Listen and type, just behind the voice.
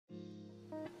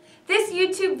This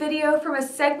YouTube video from a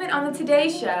segment on the Today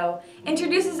Show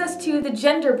introduces us to the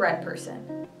Genderbread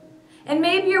Person. And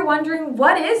maybe you're wondering,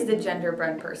 what is the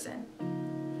Genderbread Person?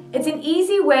 It's an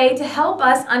easy way to help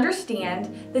us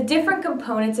understand the different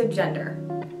components of gender,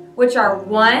 which are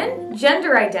 1,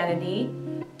 gender identity,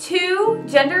 2,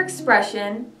 gender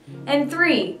expression, and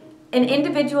 3, an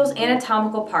individual's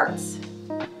anatomical parts.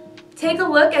 Take a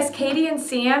look as Katie and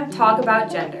Sam talk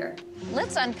about gender.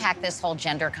 Let's unpack this whole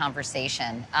gender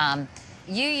conversation.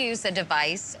 You use a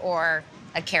device or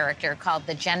a character called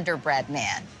the Genderbread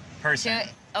Man. Person.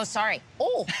 Oh, sorry.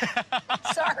 Oh,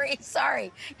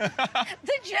 sorry. The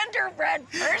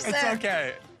Genderbread Person. It's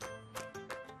okay.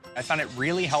 I found it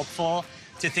really helpful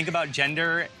to think about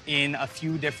gender in a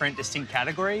few different distinct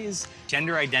categories.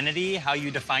 Gender identity, how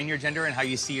you define your gender and how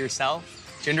you see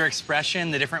yourself. Gender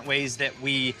expression, the different ways that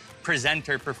we present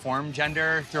or perform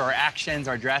gender through our actions,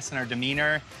 our dress, and our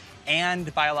demeanor.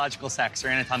 And biological sex or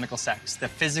anatomical sex, the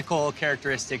physical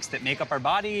characteristics that make up our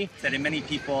body that in many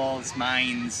people's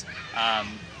minds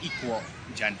equal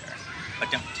gender,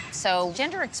 but don't. So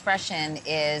gender expression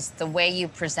is the way you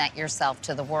present yourself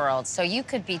to the world. So you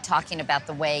could be talking about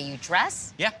the way you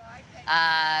dress. Yeah.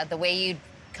 The way you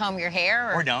comb your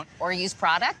hair. Or don't. Or use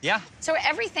product. Yeah. So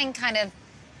everything kind of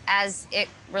as it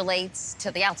relates to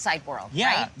the outside world,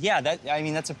 yeah, right? Yeah,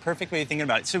 that's a perfect way of thinking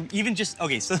about it. So even just,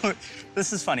 okay, so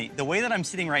this is funny. The way that I'm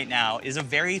sitting right now is a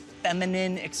very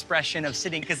feminine expression of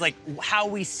sitting, because like how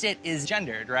we sit is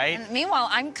gendered, right? And meanwhile,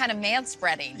 I'm kind of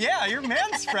man-spreading. Yeah, you're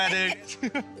man-spreading.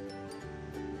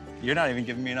 You're not even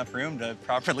giving me enough room to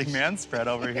properly man-spread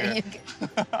over here.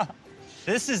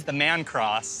 This is the man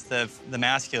cross, the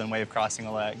masculine way of crossing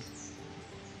a leg.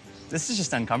 This is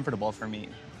just uncomfortable for me.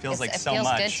 Feels like so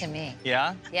much. It feels good to me.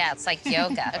 Yeah? Yeah, it's like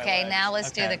yoga. Okay, now let's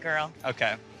do the girl.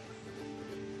 Okay.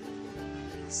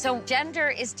 So gender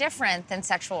is different than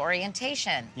sexual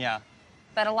orientation. Yeah.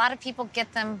 But a lot of people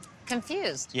get them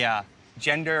confused. Yeah.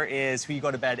 Gender is who you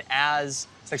go to bed as.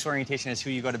 Sexual orientation is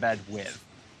who you go to bed with.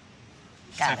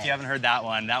 So if you haven't heard that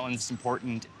one's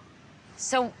important.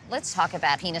 So let's talk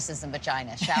about penises and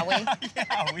vaginas, shall we?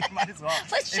 Yeah, we might as well.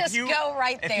 Let's just go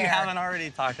right there. If you haven't already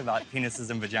talked about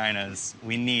penises and vaginas,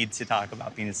 we need to talk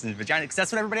about penises and vaginas, because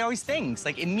that's what everybody always thinks.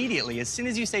 Like immediately, as soon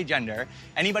as you say gender,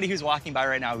 anybody who's walking by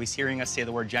right now who's hearing us say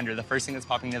the word gender, the first thing that's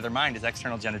popping into their mind is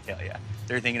external genitalia.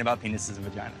 They're thinking about penises and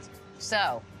vaginas.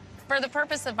 So, for the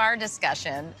purpose of our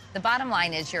discussion, the bottom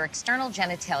line is your external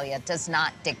genitalia does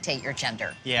not dictate your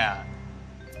gender. Yeah.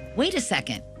 Wait a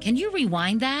second. Can you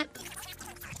rewind that?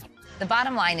 The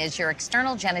bottom line is your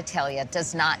external genitalia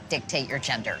does not dictate your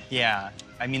gender. Yeah.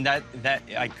 I mean, that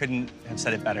I couldn't have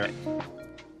said it better.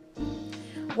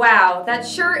 Wow, that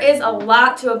sure is a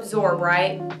lot to absorb,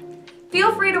 right?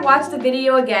 Feel free to watch the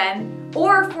video again,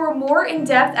 or for a more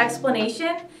in-depth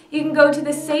explanation, you can go to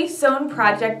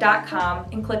thesafezoneproject.com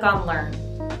and click on Learn.